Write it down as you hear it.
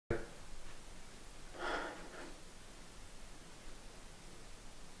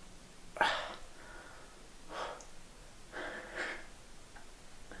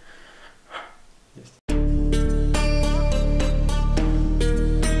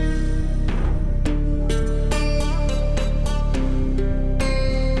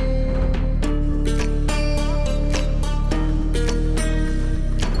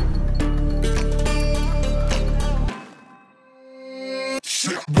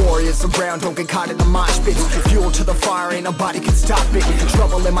warriors around, don't get caught in the mosh pit. Fuel to the fire, ain't nobody can stop it.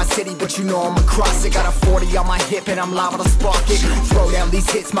 Trouble in my city, but you know I'm across it. Got a 40 on my hip and I'm liable to spark it. Throw down these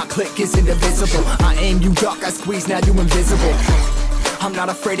hits, my click is indivisible. I aim, you duck, I squeeze, now you invisible. I'm not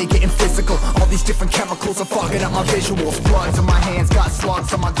afraid of getting physical. All these different chemicals are fogging up my visuals. Bloods on my hands, got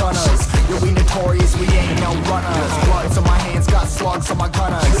slugs on my gunners. Yo, we notorious, we ain't no runners. Bloods on my hands, got slugs on my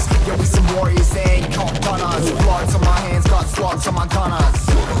gunners. Yo, we some warriors, they ain't called gunners. Bloods on my hands, got slugs on my gunners.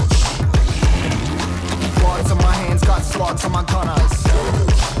 Bloods on my hands, got slugs on my gunners.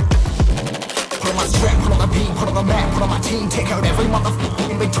 Put on my strap, put on the beat, put on the map, put on my team. Take out every motherfucker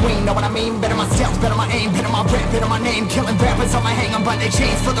in between, know what I mean? Better my steps, better my aim, better my rap, better my name. Killing rappers on my hang, I'm by their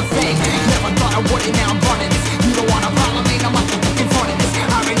chains for the fame. Never thought I would it, now I'm running this. You don't wanna follow me, I'm up in front of this.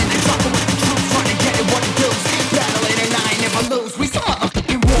 I ran in the jungle with the troops, trying to get it what it does. Battling and I ain't never lose, we some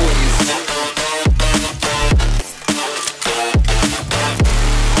motherfucking warriors.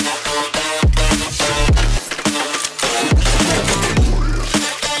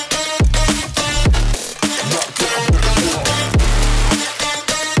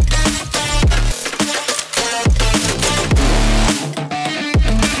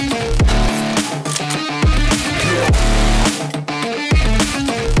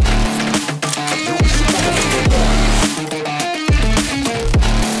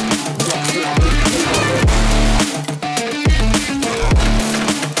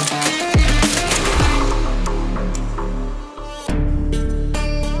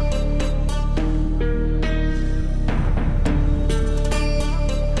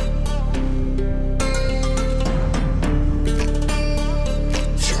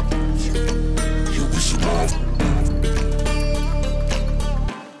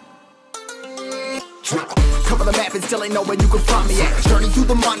 Cover the map and still ain't know where you can find me at. Journey through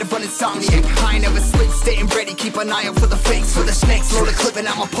the mind of an insomniac. I ain't never sleep, staying ready, keep an eye out for the fakes. For the snakes, load a clip and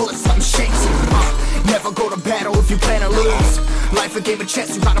I'ma pull it, something shakes. Never go to battle if you plan to lose. Life a game of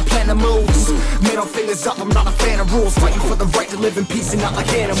chess, you gotta plan the moves. Middle fingers up, I'm not a fan of rules. Fighting for the right to live in peace and not like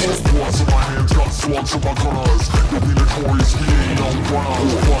animals. Bloods in my hands, got slugs in my gunners. You'll be notorious, we ain't no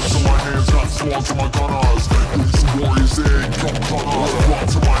runners. Bloods in my hands, got slugs in my gunners. You'll be some warriors, they ain't no gunners.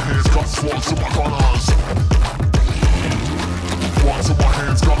 Bloods in my hands, got slugs in my gunners. Bloods in my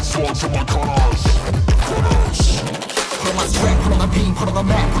hands, got slugs in my gunners. Put on my strap, put on the beam, put on the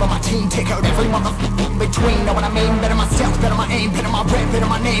map, put on my team. Take out every motherfucker in between, know what I mean? Better my steps, better my aim, better my rap, better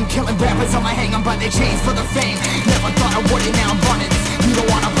my name. Killing rappers on my hang, I'm by their chains for the fame. Never thought I would it, now I'm running this. You don't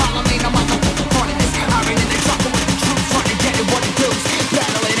wanna follow me, I'm motherfucking running this. I ran in the jungle with the troops, trying to get it what it does.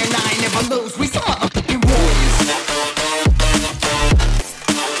 Battling and I ain't never lose, we some motherfucking warriors.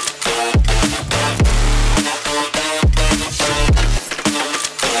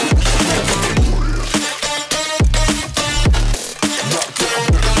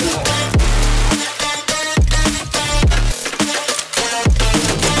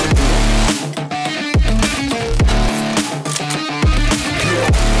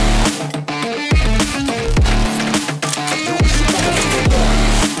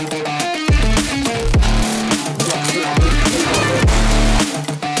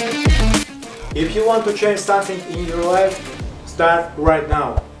 If you want to change something in your life, start right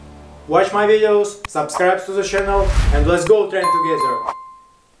now. Watch my videos, subscribe to the channel, and let's go train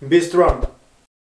together. Be strong.